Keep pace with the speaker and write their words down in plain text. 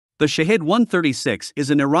The Shahed 136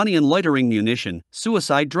 is an Iranian loitering munition,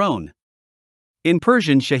 suicide drone. In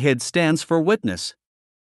Persian, Shahed stands for witness.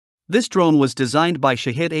 This drone was designed by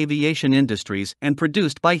Shahed Aviation Industries and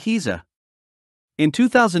produced by HESA. In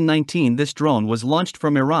 2019, this drone was launched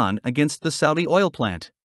from Iran against the Saudi oil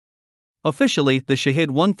plant. Officially, the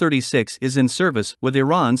Shahed 136 is in service with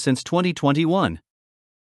Iran since 2021.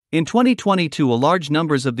 In 2022, a large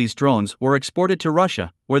numbers of these drones were exported to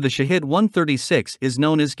Russia, where the Shahed 136 is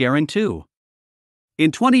known as Geran 2.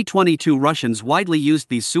 In 2022, Russians widely used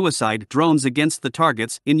these suicide drones against the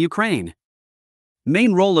targets in Ukraine.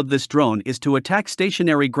 Main role of this drone is to attack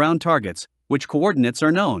stationary ground targets, which coordinates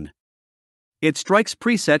are known. It strikes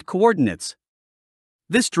preset coordinates.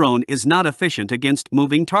 This drone is not efficient against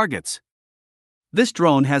moving targets. This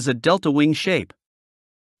drone has a delta wing shape.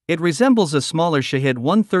 It resembles a smaller Shahed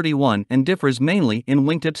 131 and differs mainly in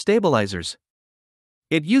wingtip stabilizers.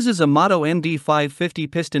 It uses a MADO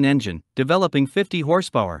MD-550 piston engine, developing 50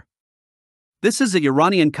 horsepower. This is a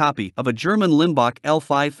Iranian copy of a German Limbach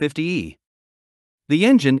L550E. The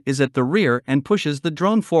engine is at the rear and pushes the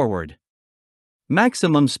drone forward.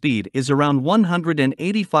 Maximum speed is around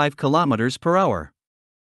 185 km per hour.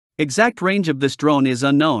 Exact range of this drone is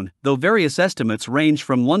unknown, though various estimates range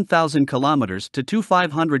from 1,000 km to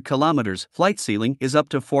 2,500 km. Flight ceiling is up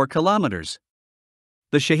to 4 km.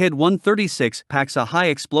 The Shahed 136 packs a high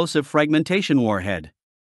explosive fragmentation warhead.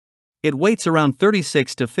 It weighs around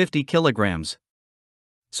 36 to 50 kilograms.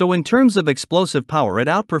 So in terms of explosive power, it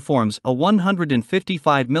outperforms a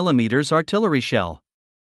 155 mm artillery shell.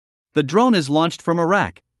 The drone is launched from a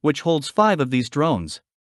rack, which holds 5 of these drones.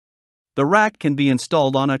 The rack can be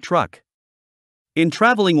installed on a truck. In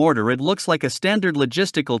traveling order, it looks like a standard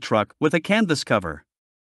logistical truck with a canvas cover.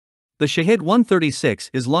 The Shahed 136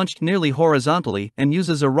 is launched nearly horizontally and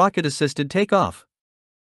uses a rocket-assisted takeoff.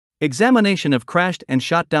 Examination of crashed and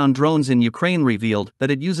shot down drones in Ukraine revealed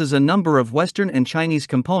that it uses a number of Western and Chinese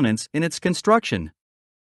components in its construction.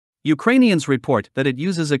 Ukrainians report that it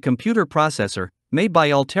uses a computer processor made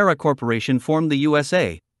by Altera Corporation from the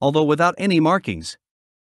USA, although without any markings.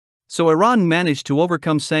 So Iran managed to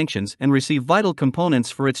overcome sanctions and receive vital components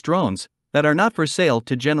for its drones that are not for sale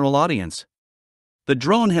to general audience. The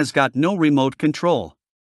drone has got no remote control.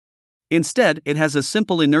 Instead, it has a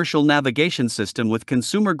simple inertial navigation system with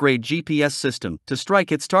consumer-grade GPS system to strike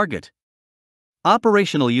its target.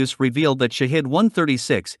 Operational use revealed that Shahed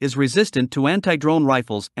 136 is resistant to anti-drone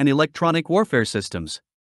rifles and electronic warfare systems.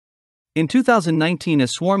 In 2019, a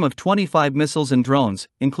swarm of 25 missiles and drones,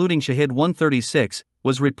 including Shahed 136,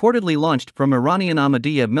 was reportedly launched from Iranian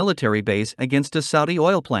Ahmadiyya military base against a Saudi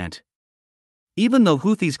oil plant. Even though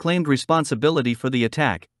Houthis claimed responsibility for the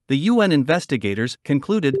attack, the UN investigators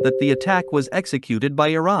concluded that the attack was executed by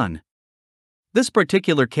Iran. This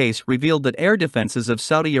particular case revealed that air defenses of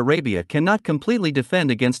Saudi Arabia cannot completely defend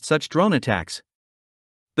against such drone attacks.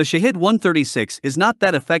 The Shahed 136 is not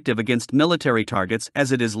that effective against military targets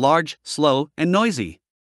as it is large, slow, and noisy.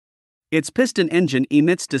 Its piston engine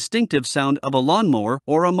emits distinctive sound of a lawnmower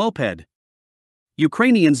or a moped.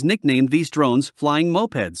 Ukrainians nicknamed these drones flying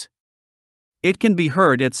mopeds. It can be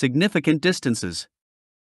heard at significant distances.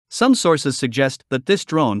 Some sources suggest that this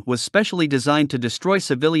drone was specially designed to destroy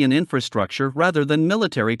civilian infrastructure rather than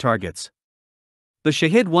military targets. The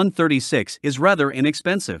Shahed 136 is rather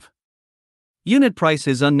inexpensive. Unit price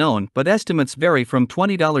is unknown, but estimates vary from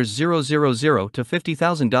 $20,000 to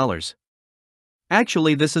 $50,000.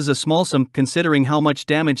 Actually, this is a small sum considering how much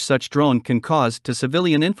damage such drone can cause to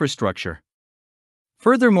civilian infrastructure.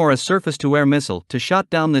 Furthermore, a surface-to-air missile to shot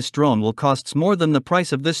down this drone will cost more than the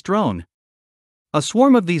price of this drone. A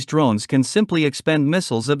swarm of these drones can simply expend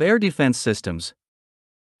missiles of air defense systems.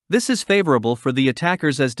 This is favorable for the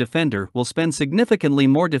attackers as defender will spend significantly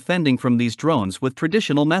more defending from these drones with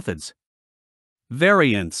traditional methods.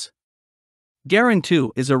 Variants. Geran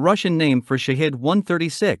 2 is a Russian name for Shahed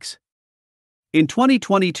 136. In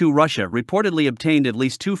 2022, Russia reportedly obtained at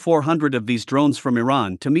least 400 of these drones from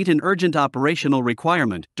Iran to meet an urgent operational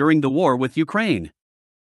requirement during the war with Ukraine.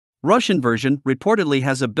 Russian version reportedly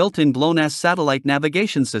has a built-in GLONASS satellite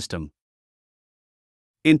navigation system.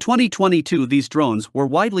 In 2022, these drones were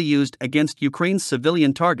widely used against Ukraine's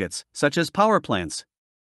civilian targets, such as power plants.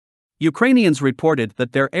 Ukrainians reported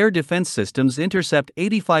that their air defense systems intercept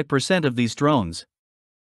 85% of these drones.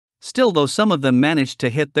 Still, though, some of them managed to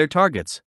hit their targets.